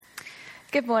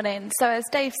Good morning. So as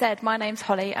Dave said, my name's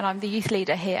Holly and I'm the youth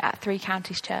leader here at Three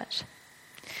Counties Church.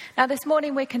 Now this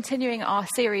morning we're continuing our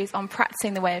series on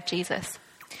practicing the way of Jesus.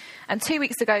 And 2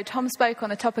 weeks ago, Tom spoke on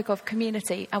the topic of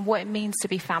community and what it means to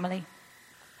be family.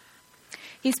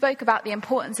 He spoke about the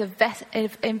importance of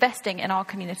investing in our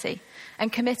community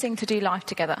and committing to do life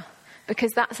together,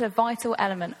 because that's a vital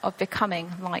element of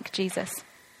becoming like Jesus.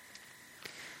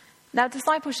 Now,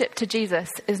 discipleship to Jesus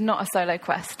is not a solo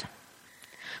quest.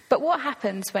 But what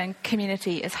happens when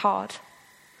community is hard?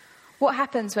 What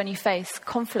happens when you face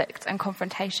conflict and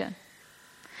confrontation?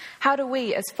 How do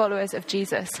we, as followers of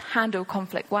Jesus, handle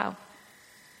conflict well?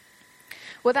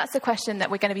 Well, that's the question that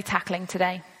we're going to be tackling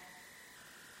today.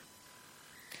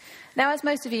 Now, as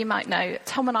most of you might know,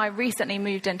 Tom and I recently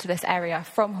moved into this area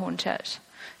from Hornchurch.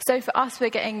 So for us, we're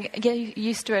getting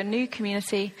used to a new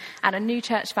community and a new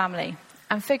church family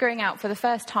and figuring out for the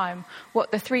first time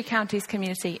what the Three Counties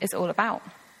community is all about.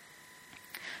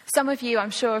 Some of you,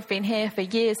 I'm sure, have been here for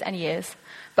years and years,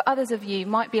 but others of you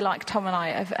might be like Tom and I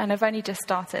and have only just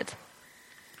started.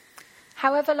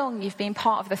 However long you've been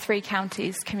part of the Three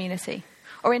Counties community,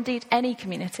 or indeed any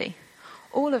community,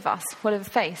 all of us will have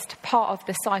faced part of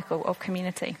the cycle of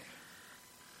community.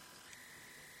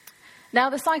 Now,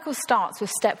 the cycle starts with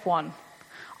step 1,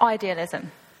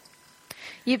 idealism.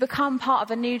 You become part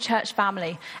of a new church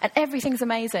family, and everything's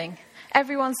amazing.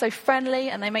 Everyone's so friendly,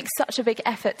 and they make such a big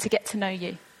effort to get to know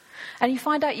you. And you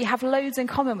find out you have loads in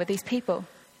common with these people.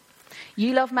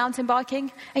 You love mountain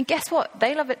biking, and guess what?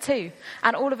 They love it too.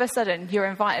 And all of a sudden, you're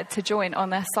invited to join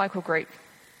on their cycle group.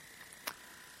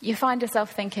 You find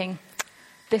yourself thinking,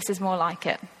 this is more like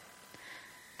it.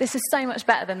 This is so much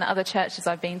better than the other churches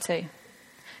I've been to.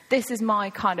 This is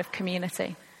my kind of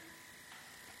community.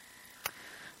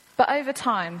 But over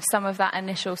time, some of that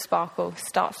initial sparkle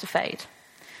starts to fade.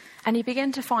 And you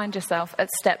begin to find yourself at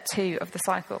step 2 of the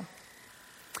cycle.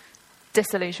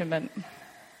 Disillusionment.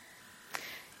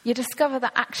 You discover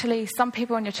that actually some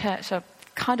people in your church are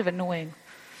kind of annoying.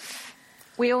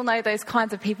 We all know those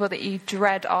kinds of people that you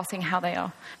dread asking how they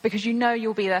are, because you know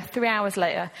you'll be there 3 hours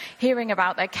later hearing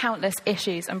about their countless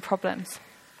issues and problems.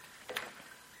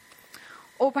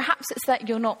 Or perhaps it's that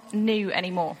you're not new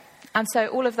anymore. And so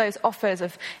all of those offers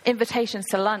of invitations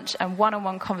to lunch and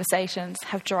one-on-one conversations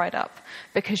have dried up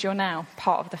because you're now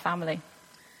part of the family.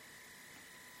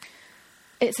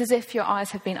 It's as if your eyes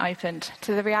have been opened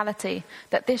to the reality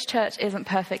that this church isn't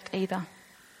perfect either.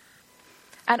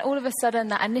 And all of a sudden,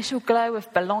 that initial glow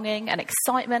of belonging and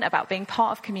excitement about being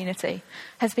part of community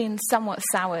has been somewhat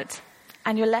soured.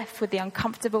 And you're left with the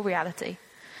uncomfortable reality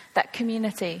that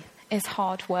community is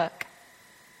hard work.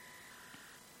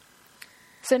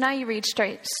 So now you reach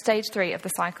stage 3 of the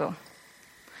cycle.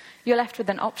 You're left with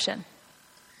an option.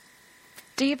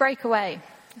 Do you break away?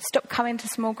 Stop coming to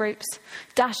small groups?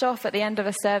 Dash off at the end of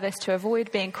a service to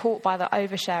avoid being caught by the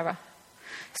oversharer?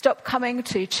 Stop coming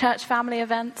to church family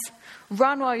events?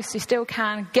 Run whilst you still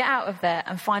can, get out of there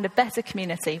and find a better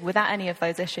community without any of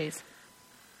those issues?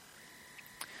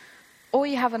 Or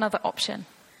you have another option.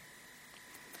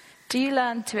 Do you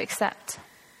learn to accept?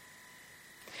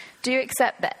 Do you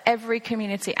accept that every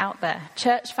community out there,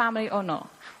 church family or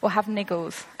not, will have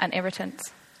niggles and irritants?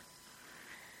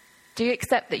 Do you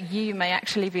accept that you may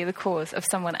actually be the cause of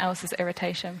someone else's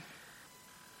irritation?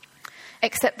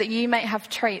 Accept that you may have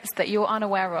traits that you're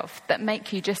unaware of that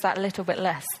make you just that little bit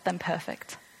less than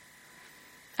perfect.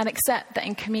 And accept that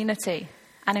in community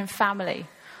and in family,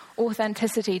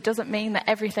 authenticity doesn't mean that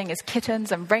everything is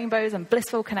kittens and rainbows and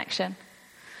blissful connection,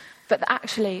 but that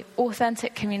actually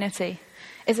authentic community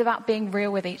is about being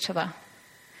real with each other,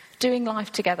 doing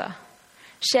life together,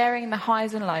 sharing the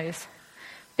highs and lows,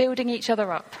 building each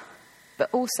other up, but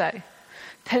also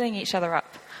pulling each other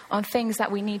up on things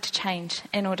that we need to change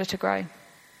in order to grow.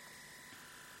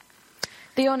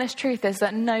 The honest truth is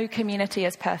that no community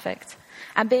is perfect,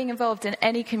 and being involved in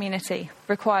any community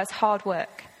requires hard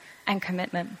work and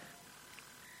commitment.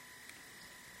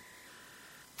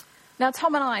 Now,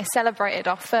 Tom and I celebrated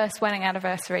our first wedding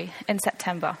anniversary in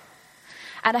September,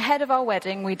 and ahead of our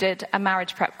wedding, we did a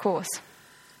marriage prep course.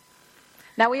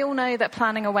 Now, we all know that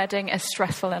planning a wedding is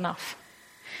stressful enough.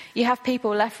 You have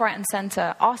people left, right and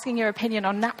centre asking your opinion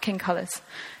on napkin colours.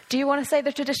 Do you want to say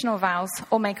the traditional vows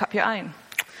or make up your own?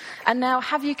 And now,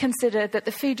 have you considered that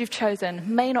the food you've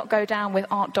chosen may not go down with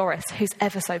Aunt Doris, who's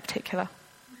ever so particular?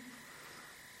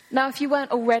 Now, if you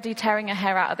weren't already tearing your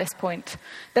hair out at this point,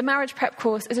 the marriage prep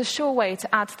course is a sure way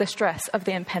to add to the stress of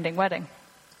the impending wedding.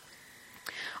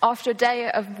 After a day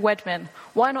of wedmen,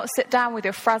 why not sit down with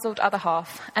your frazzled other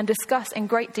half and discuss in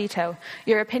great detail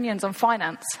your opinions on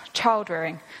finance, child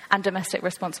rearing, and domestic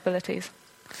responsibilities?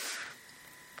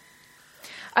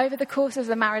 Over the course of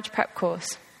the marriage prep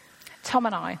course, Tom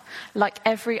and I, like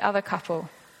every other couple,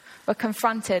 were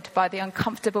confronted by the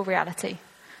uncomfortable reality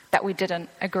that we didn't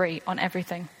agree on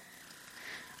everything.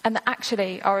 And that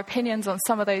actually our opinions on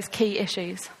some of those key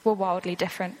issues were wildly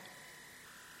different.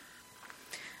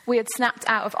 We had snapped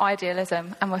out of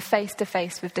idealism and were face to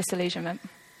face with disillusionment.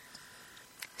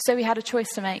 So we had a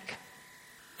choice to make.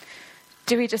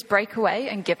 Do we just break away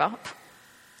and give up?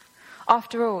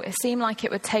 After all, it seemed like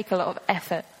it would take a lot of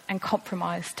effort and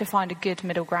compromise to find a good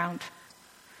middle ground.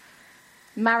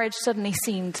 Marriage suddenly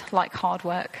seemed like hard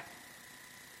work.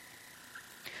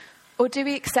 Or do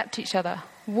we accept each other,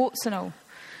 warts and all,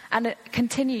 and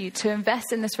continue to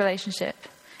invest in this relationship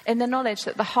in the knowledge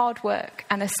that the hard work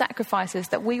and the sacrifices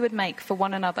that we would make for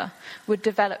one another would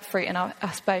develop fruit in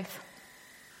us both?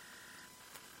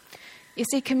 You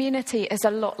see, community is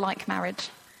a lot like marriage.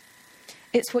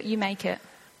 It's what you make it.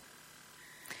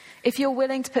 If you're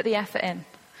willing to put the effort in,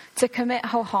 to commit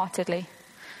wholeheartedly,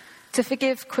 to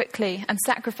forgive quickly and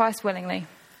sacrifice willingly,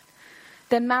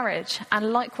 then marriage,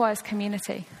 and likewise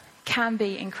community, can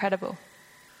be incredible.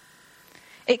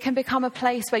 It can become a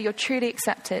place where you're truly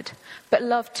accepted, but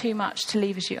loved too much to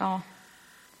leave as you are.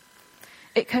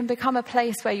 It can become a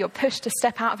place where you're pushed to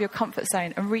step out of your comfort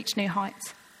zone and reach new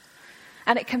heights.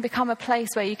 And it can become a place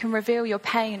where you can reveal your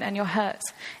pain and your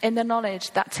hurts in the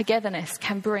knowledge that togetherness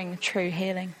can bring true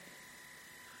healing.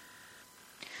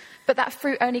 But that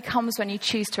fruit only comes when you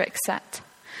choose to accept.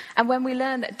 And when we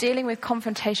learn that dealing with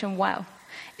confrontation well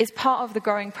is part of the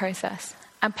growing process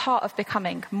and part of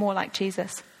becoming more like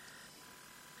Jesus.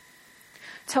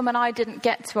 Tom and I didn't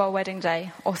get to our wedding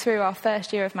day or through our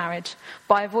first year of marriage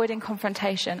by avoiding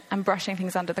confrontation and brushing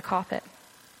things under the carpet.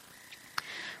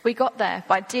 We got there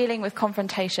by dealing with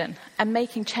confrontation and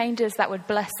making changes that would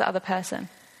bless the other person.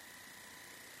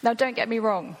 Now, don't get me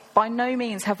wrong, by no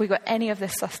means have we got any of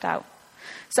this sussed out.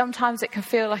 Sometimes it can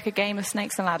feel like a game of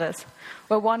snakes and ladders,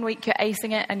 where one week you're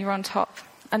acing it and you're on top,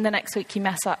 and the next week you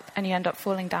mess up and you end up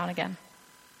falling down again.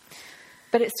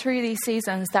 But it's through these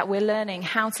seasons that we're learning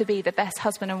how to be the best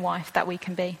husband and wife that we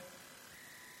can be.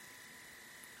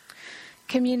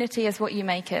 Community is what you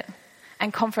make it,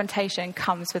 and confrontation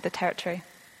comes with the territory.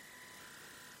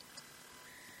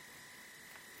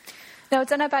 Now, I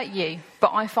don't know about you,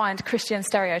 but I find Christian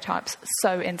stereotypes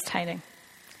so entertaining.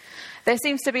 There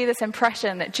seems to be this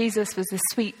impression that Jesus was this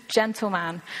sweet, gentle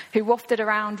man who wafted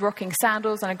around rocking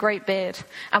sandals and a great beard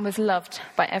and was loved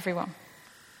by everyone.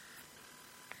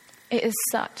 It is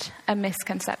such a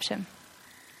misconception.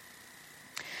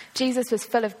 Jesus was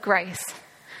full of grace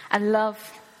and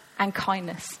love and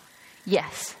kindness,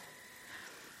 yes,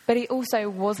 but he also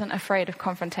wasn't afraid of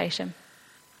confrontation.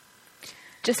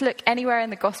 Just look anywhere in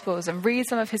the Gospels and read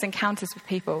some of his encounters with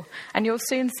people, and you'll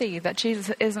soon see that Jesus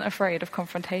isn't afraid of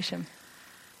confrontation.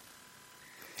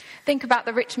 Think about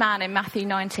the rich man in Matthew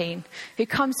 19 who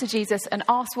comes to Jesus and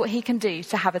asks what he can do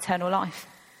to have eternal life.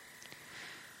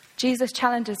 Jesus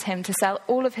challenges him to sell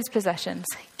all of his possessions,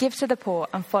 give to the poor,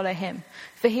 and follow him,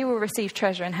 for he will receive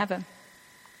treasure in heaven.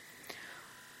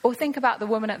 Or think about the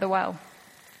woman at the well.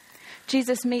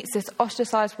 Jesus meets this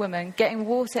ostracized woman getting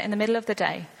water in the middle of the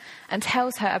day and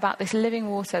tells her about this living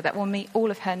water that will meet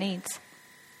all of her needs.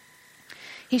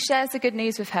 He shares the good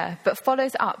news with her, but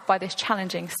follows up by this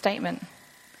challenging statement.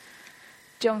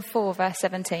 John 4, verse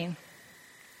 17.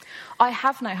 "I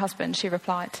have no husband," she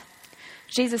replied.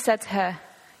 Jesus said to her,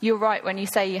 "You're right when you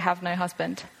say you have no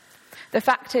husband. The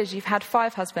fact is you've had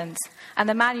 5 husbands, and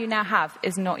the man you now have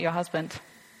is not your husband."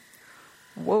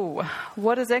 Whoa,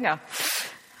 what a zinger.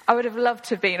 I would have loved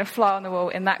to have been a fly on the wall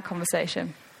in that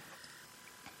conversation.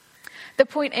 The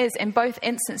point is, in both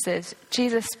instances,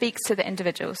 Jesus speaks to the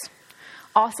individuals,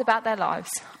 asks about their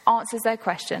lives, answers their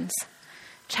questions,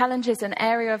 challenges an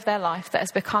area of their life that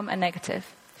has become a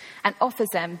negative, and offers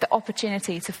them the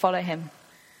opportunity to follow him.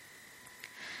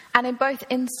 And in both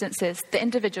instances, the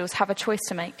individuals have a choice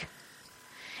to make.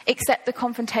 Accept the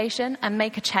confrontation and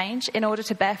make a change in order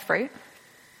to bear fruit,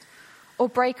 or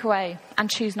break away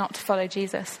and choose not to follow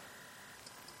Jesus.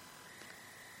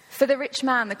 For the rich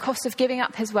man, the cost of giving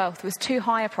up his wealth was too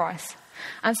high a price,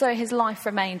 and so his life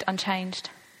remained unchanged.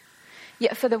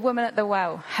 Yet for the woman at the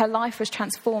well, her life was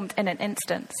transformed in an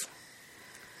instant.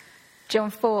 John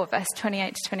 4, verse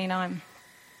 28 to 29.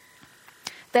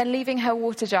 Then leaving her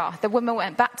water jar, the woman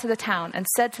went back to the town and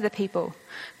said to the people,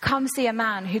 "Come see a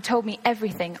man who told me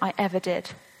everything I ever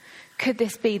did. Could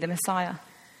this be the Messiah?"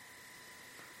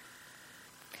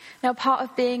 Now, part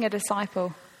of being a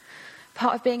disciple,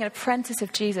 part of being an apprentice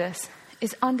of Jesus,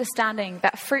 is understanding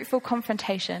that fruitful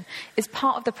confrontation is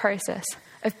part of the process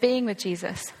of being with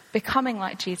Jesus, becoming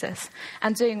like Jesus,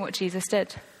 and doing what Jesus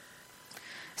did.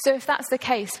 So if that's the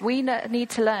case, we need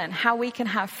to learn how we can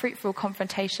have fruitful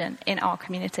confrontation in our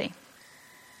community.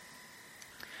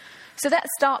 So let's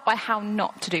start by how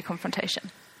not to do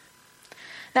confrontation.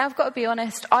 Now, I've got to be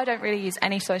honest, I don't really use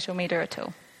any social media at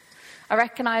all. I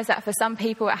recognise that for some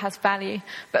people it has value,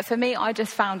 but for me, I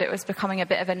just found it was becoming a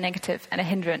bit of a negative and a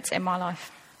hindrance in my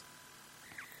life.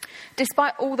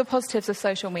 Despite all the positives of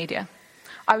social media,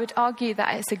 I would argue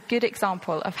that it's a good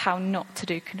example of how not to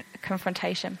do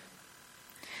confrontation.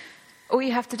 All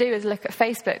you have to do is look at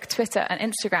Facebook, Twitter, and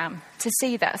Instagram to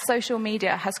see that social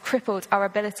media has crippled our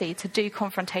ability to do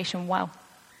confrontation well.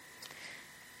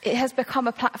 It has become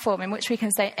a platform in which we can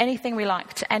say anything we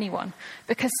like to anyone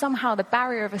because somehow the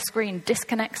barrier of a screen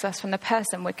disconnects us from the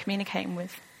person we're communicating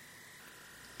with.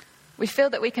 We feel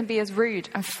that we can be as rude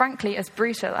and frankly as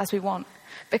brutal as we want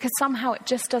because somehow it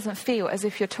just doesn't feel as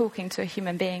if you're talking to a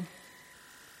human being.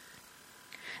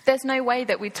 There's no way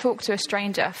that we talk to a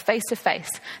stranger face to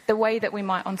face the way that we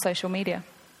might on social media.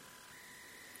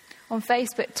 On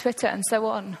Facebook, Twitter, and so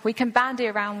on, we can bandy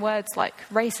around words like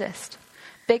racist,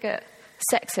 bigot,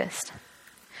 sexist,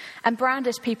 and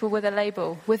brandish people with a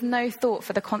label with no thought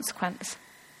for the consequence.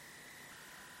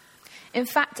 In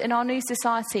fact, in our new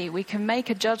society, we can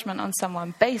make a judgment on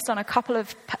someone based on a couple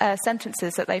of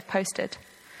sentences that they've posted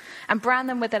and brand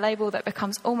them with a label that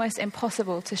becomes almost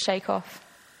impossible to shake off.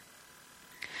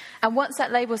 And once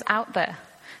that label's out there,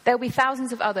 there'll be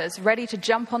thousands of others ready to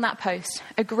jump on that post,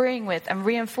 agreeing with and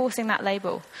reinforcing that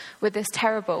label with this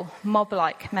terrible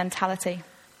mob-like mentality.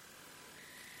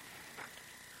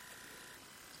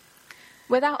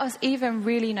 Without us even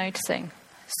really noticing,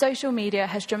 social media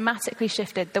has dramatically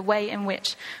shifted the way in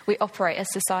which we operate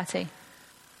as society.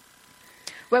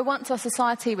 Where once our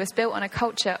society was built on a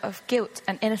culture of guilt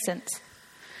and innocence,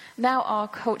 now our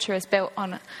culture is built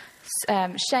on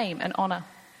shame and honour.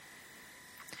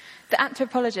 The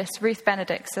anthropologist Ruth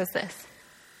Benedict says this: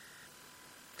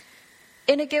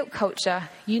 "In a guilt culture,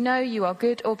 you know you are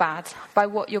good or bad by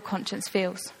what your conscience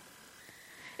feels.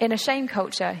 In a shame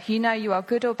culture, you know you are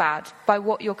good or bad by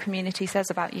what your community says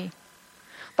about you,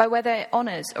 by whether it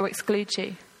honours or excludes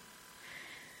you.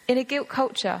 In a guilt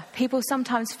culture, people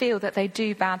sometimes feel that they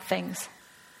do bad things.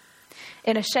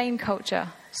 In a shame culture,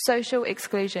 social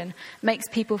exclusion makes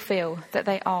people feel that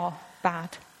they are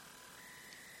bad."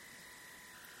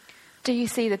 Do you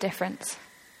see the difference?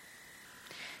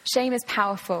 Shame is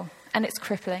powerful and it's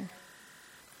crippling.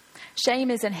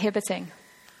 Shame is inhibiting.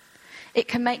 It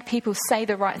can make people say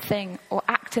the right thing or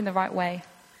act in the right way.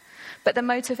 But the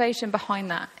motivation behind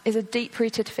that is a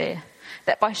deep-rooted fear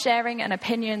that by sharing an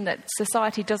opinion that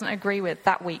society doesn't agree with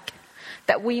that week,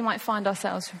 that we might find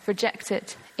ourselves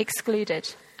rejected,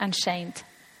 excluded, and shamed.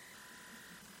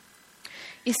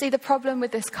 You see, the problem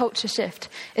with this culture shift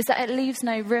is that it leaves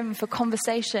no room for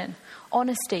conversation,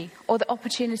 honesty, or the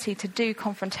opportunity to do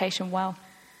confrontation well.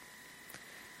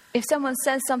 If someone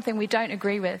says something we don't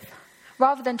agree with,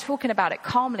 rather than talking about it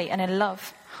calmly and in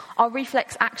love, our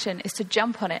reflex action is to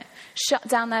jump on it, shut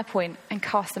down their point, and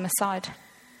cast them aside.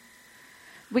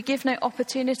 We give no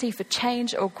opportunity for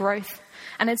change or growth,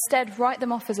 and instead write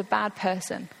them off as a bad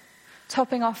person,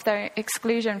 topping off their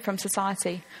exclusion from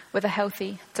society with a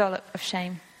healthy dollop of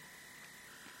shame.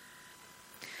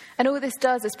 And all this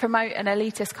does is promote an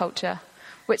elitist culture,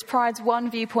 which prides one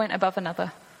viewpoint above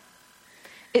another.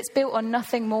 It's built on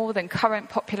nothing more than current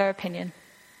popular opinion.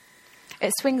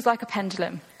 It swings like a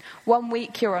pendulum. One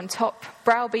week you're on top,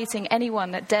 browbeating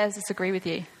anyone that dares disagree with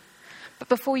you. But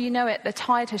before you know it, the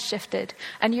tide has shifted,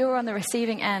 and you're on the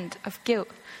receiving end of guilt,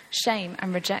 shame,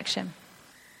 and rejection.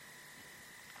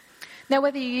 Now,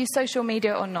 whether you use social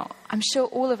media or not, I'm sure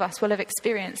all of us will have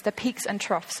experienced the peaks and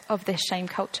troughs of this shame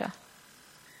culture.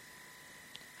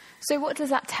 So what does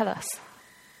that tell us?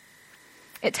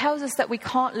 It tells us that we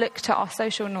can't look to our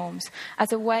social norms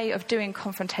as a way of doing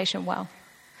confrontation well,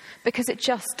 because it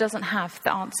just doesn't have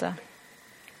the answer.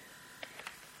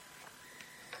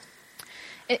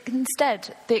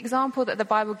 Instead, the example that the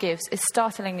Bible gives is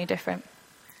startlingly different.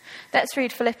 Let's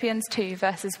read Philippians 2,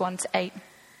 verses 1 to 8.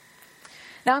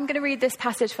 Now, I'm going to read this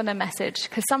passage from the Message,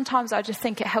 because sometimes I just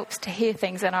think it helps to hear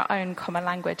things in our own common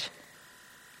language.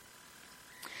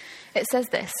 It says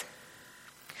this: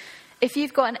 "If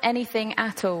you've gotten anything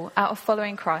at all out of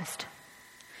following Christ,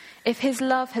 if his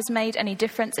love has made any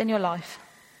difference in your life,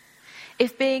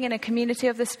 if being in a community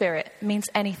of the Spirit means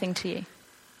anything to you,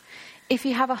 if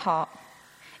you have a heart,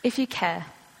 if you care,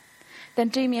 then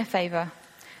do me a favour,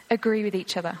 agree with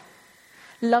each other,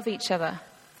 love each other,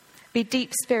 be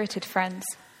deep-spirited friends.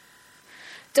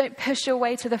 Don't push your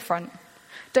way to the front,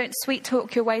 don't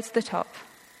sweet-talk your way to the top.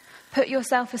 Put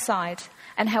yourself aside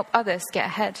and help others get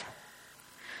ahead.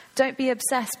 Don't be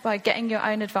obsessed by getting your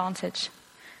own advantage.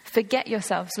 Forget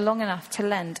yourselves long enough to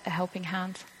lend a helping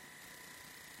hand.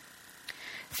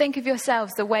 Think of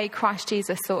yourselves the way Christ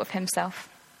Jesus thought of himself.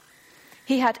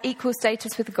 He had equal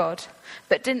status with God,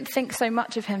 but didn't think so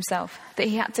much of himself that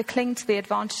he had to cling to the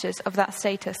advantages of that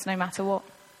status no matter what.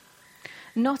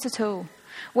 Not at all.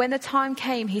 When the time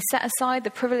came, he set aside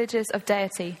the privileges of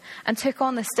deity and took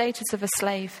on the status of a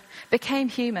slave, became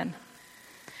human.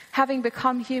 Having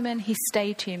become human, he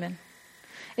stayed human.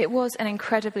 It was an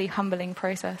incredibly humbling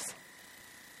process.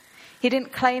 He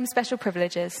didn't claim special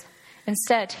privileges.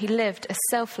 Instead, he lived a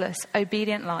selfless,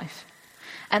 obedient life,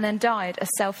 and then died a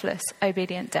selfless,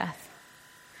 obedient death.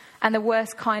 And the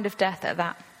worst kind of death at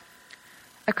that,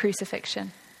 a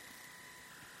crucifixion.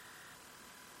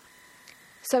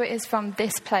 So it is from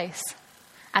this place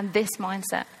and this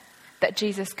mindset that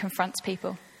Jesus confronts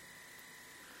people.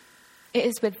 It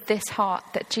is with this heart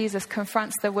that Jesus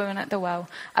confronts the woman at the well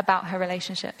about her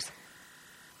relationships.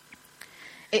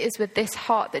 It is with this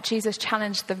heart that Jesus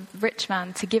challenged the rich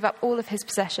man to give up all of his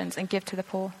possessions and give to the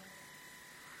poor.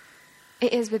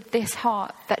 It is with this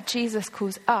heart that Jesus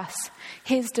calls us,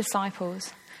 his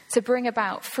disciples, to bring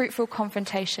about fruitful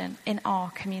confrontation in our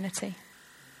community.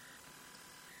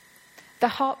 The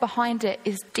heart behind it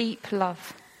is deep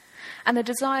love and the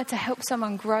desire to help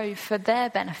someone grow for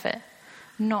their benefit,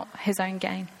 not his own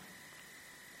gain.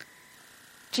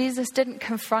 Jesus didn't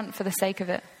confront for the sake of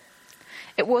it.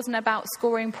 It wasn't about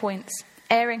scoring points,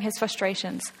 airing his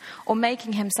frustrations, or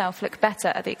making himself look better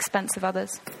at the expense of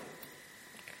others.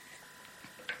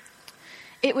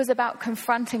 It was about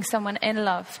confronting someone in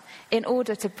love in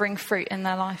order to bring fruit in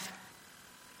their life.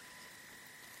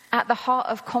 At the heart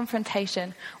of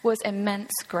confrontation was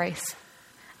immense grace,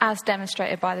 as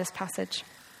demonstrated by this passage.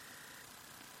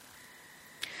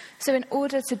 So in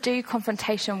order to do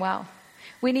confrontation well,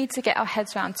 we need to get our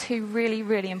heads around two really,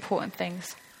 really important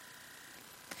things.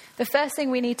 The first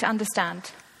thing we need to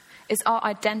understand is our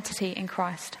identity in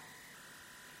Christ.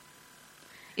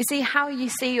 You see, how you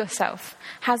see yourself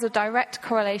has a direct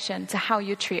correlation to how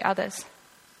you treat others.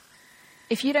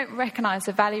 If you don't recognize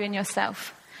the value in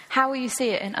yourself, how will you see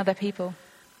it in other people?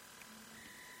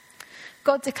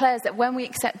 God declares that when we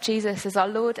accept Jesus as our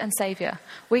Lord and Saviour,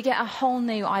 we get a whole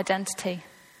new identity.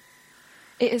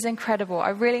 It is incredible. I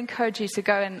really encourage you to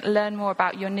go and learn more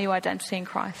about your new identity in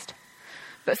Christ.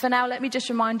 But for now, let me just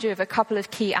remind you of a couple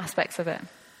of key aspects of it.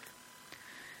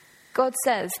 God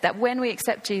says that when we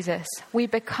accept Jesus, we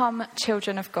become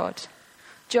children of God.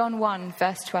 John 1,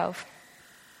 verse 12.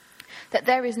 That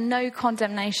there is no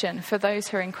condemnation for those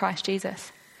who are in Christ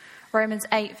Jesus. Romans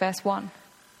 8, verse 1.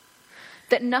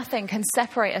 That nothing can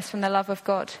separate us from the love of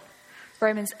God.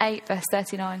 Romans 8, verse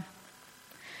 39.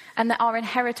 And that our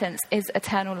inheritance is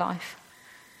eternal life.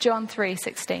 John 3,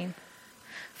 16.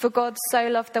 For God so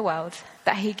loved the world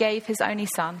that he gave his only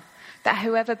Son, that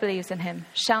whoever believes in him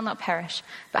shall not perish,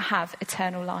 but have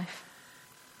eternal life.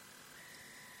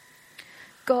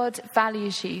 God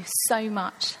values you so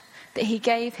much that he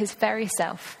gave his very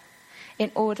self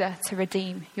in order to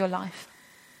redeem your life.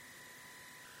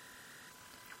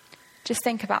 Just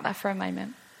think about that for a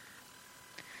moment.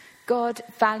 God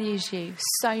values you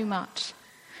so much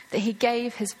that he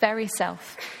gave his very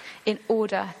self in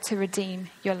order to redeem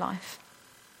your life.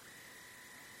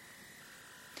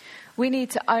 We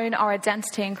need to own our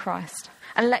identity in Christ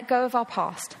and let go of our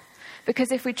past,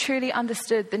 because if we truly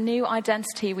understood the new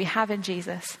identity we have in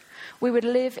Jesus, we would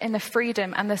live in the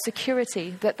freedom and the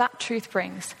security that that truth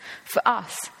brings for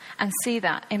us and see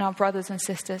that in our brothers and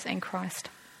sisters in Christ.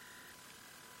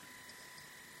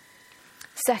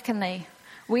 Secondly,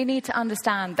 we need to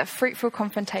understand that fruitful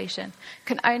confrontation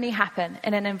can only happen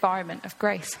in an environment of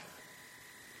grace.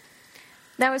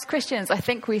 Now, as Christians, I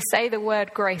think we say the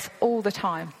word grace all the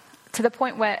time, to the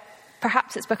point where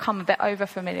perhaps it's become a bit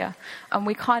overfamiliar and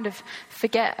we kind of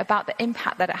forget about the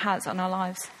impact that it has on our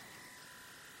lives.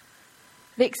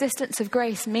 The existence of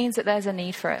grace means that there's a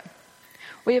need for it.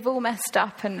 We have all messed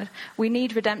up and we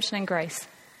need redemption and grace.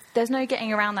 There's no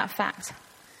getting around that fact.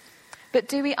 But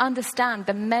do we understand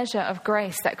the measure of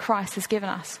grace that Christ has given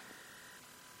us?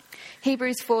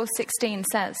 Hebrews 4:16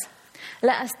 says,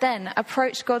 "Let us then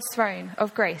approach God's throne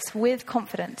of grace with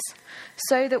confidence,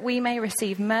 so that we may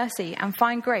receive mercy and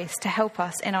find grace to help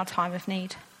us in our time of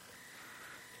need."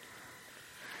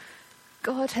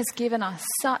 God has given us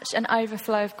such an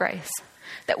overflow of grace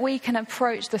that we can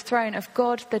approach the throne of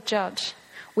God the Judge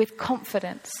with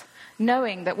confidence,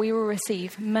 knowing that we will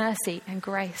receive mercy and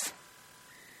grace.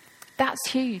 That's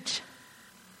huge.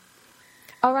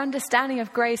 Our understanding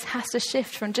of grace has to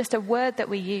shift from just a word that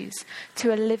we use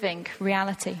to a living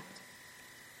reality.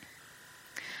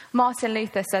 Martin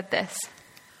Luther said this: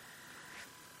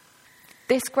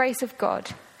 This grace of God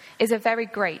is a very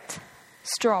great,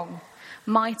 strong,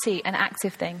 mighty and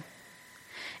active thing.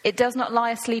 It does not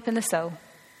lie asleep in the soul.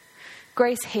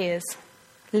 Grace hears,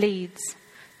 leads,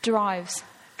 drives,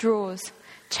 draws,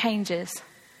 changes,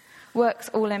 works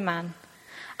all in man,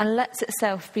 and lets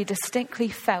itself be distinctly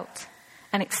felt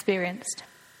and experienced.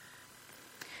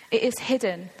 It is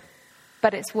hidden,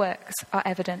 but its works are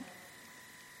evident.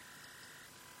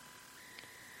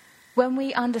 When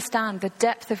we understand the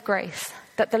depth of grace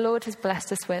that the Lord has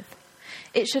blessed us with,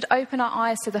 it should open our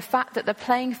eyes to the fact that the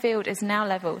playing field is now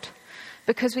leveled,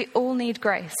 because we all need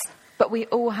grace, but we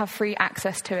all have free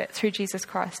access to it through Jesus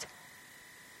Christ.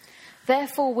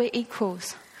 Therefore, we're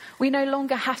equals. We no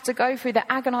longer have to go through the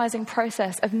agonizing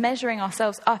process of measuring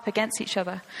ourselves up against each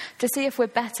other to see if we're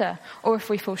better or if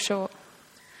we fall short,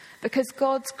 because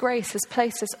God's grace has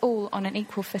placed us all on an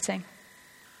equal footing.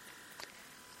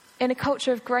 In a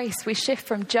culture of grace, we shift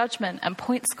from judgment and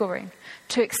point scoring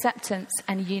to acceptance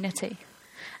and unity.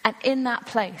 And in that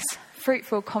place,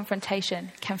 fruitful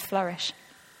confrontation can flourish.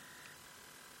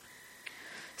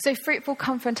 So fruitful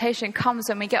confrontation comes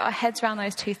when we get our heads around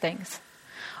those two things: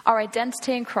 our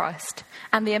identity in Christ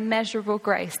and the immeasurable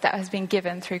grace that has been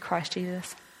given through Christ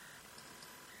Jesus.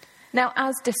 Now,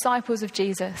 as disciples of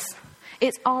Jesus,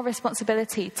 it's our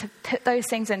responsibility to put those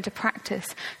things into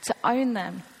practice, to own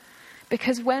them.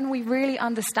 Because when we really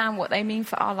understand what they mean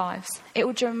for our lives, it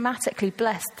will dramatically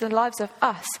bless the lives of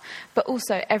us, but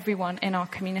also everyone in our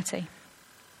community.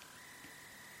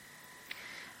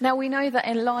 Now, we know that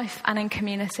in life and in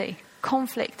community,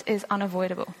 conflict is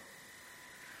unavoidable.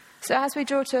 So as we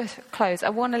draw to a close, I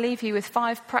want to leave you with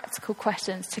 5 practical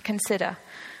questions to consider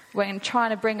when trying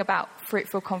to bring about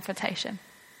fruitful confrontation.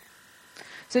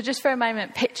 So just for a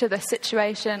moment, picture the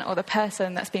situation or the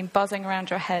person that's been buzzing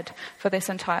around your head for this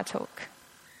entire talk.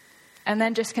 And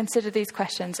then just consider these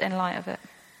questions in light of it.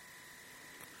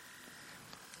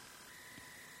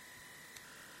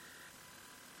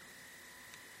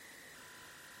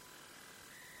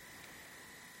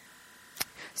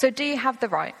 So do you have the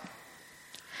right?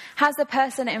 Has the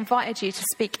person invited you to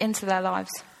speak into their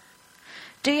lives?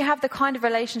 Do you have the kind of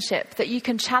relationship that you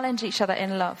can challenge each other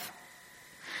in love?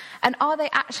 And are they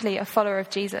actually a follower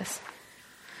of Jesus?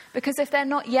 Because if they're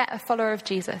not yet a follower of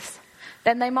Jesus,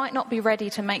 then they might not be ready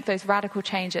to make those radical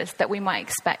changes that we might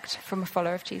expect from a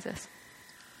follower of Jesus.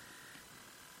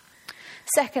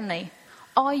 Secondly,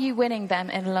 are you winning them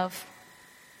in love?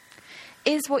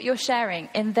 Is what you're sharing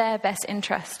in their best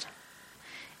interest?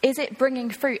 Is it bringing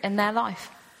fruit in their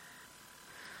life?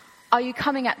 Are you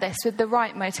coming at this with the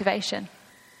right motivation?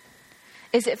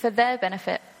 Is it for their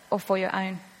benefit or for your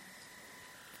own?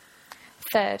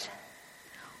 Third,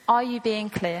 are you being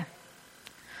clear?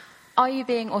 Are you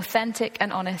being authentic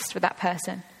and honest with that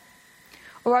person?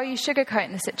 Or are you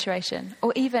sugarcoating the situation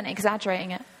or even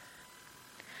exaggerating it?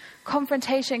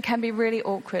 Confrontation can be really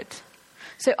awkward.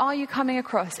 So are you coming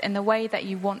across in the way that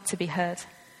you want to be heard?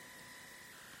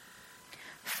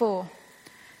 4,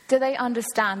 do they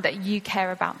understand that you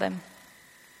care about them?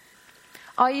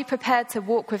 Are you prepared to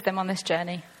walk with them on this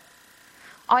journey?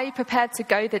 Are you prepared to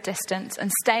go the distance and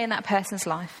stay in that person's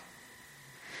life?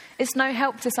 It's no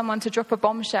help to someone to drop a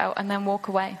bombshell and then walk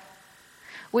away.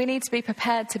 We need to be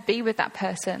prepared to be with that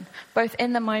person, both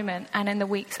in the moment and in the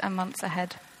weeks and months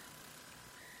ahead.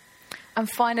 And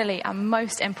finally, and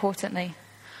most importantly,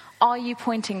 are you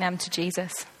pointing them to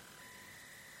Jesus?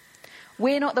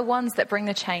 We're not the ones that bring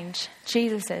the change.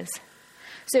 Jesus is.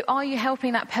 So are you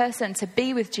helping that person to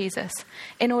be with Jesus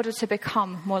in order to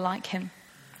become more like him?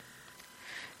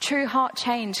 True heart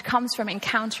change comes from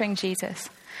encountering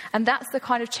Jesus. And that's the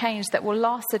kind of change that will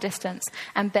last the distance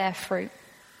and bear fruit.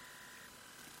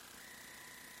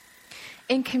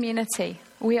 In community,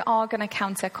 we are going to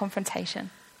counter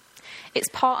confrontation. It's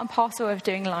part and parcel of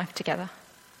doing life together.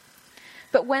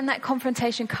 But when that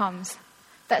confrontation comes,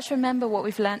 let's remember what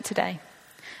we've learnt today.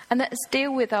 And let's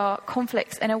deal with our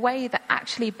conflicts in a way that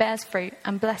actually bears fruit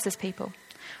and blesses people,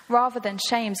 rather than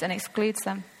shames and excludes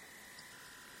them.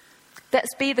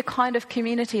 Let's be the kind of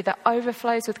community that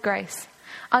overflows with grace,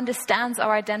 understands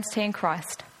our identity in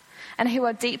Christ, and who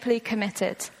are deeply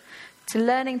committed to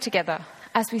learning together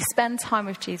as we spend time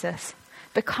with Jesus,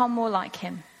 become more like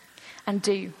him, and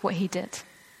do what he did.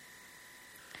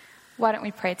 Why don't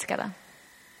we pray together?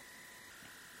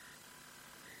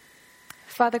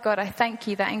 Father God, I thank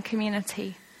you that in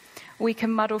community we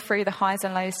can muddle through the highs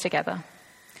and lows together,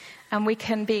 and we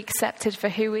can be accepted for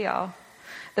who we are,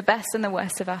 the best and the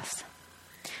worst of us.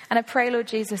 And I pray, Lord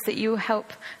Jesus, that you will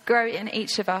help grow in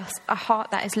each of us a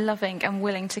heart that is loving and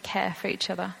willing to care for each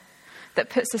other, that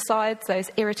puts aside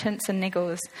those irritants and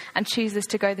niggles and chooses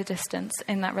to go the distance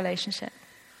in that relationship.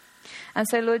 And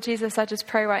so, Lord Jesus, I just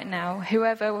pray right now,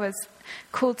 whoever was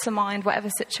called to mind, whatever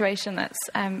situation that's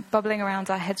bubbling around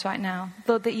our heads right now,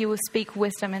 Lord, that you will speak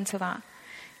wisdom into that.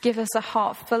 Give us a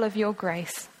heart full of your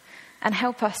grace and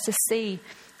help us to see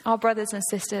our brothers and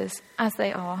sisters as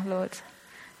they are, Lord,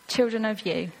 children of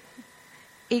you,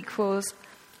 equals,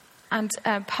 and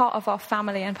part of our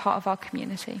family and part of our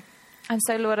community. And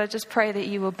so, Lord, I just pray that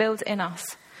you will build in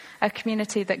us a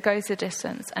community that goes the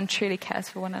distance and truly cares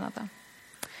for one another.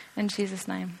 In Jesus'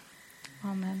 name,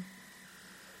 amen.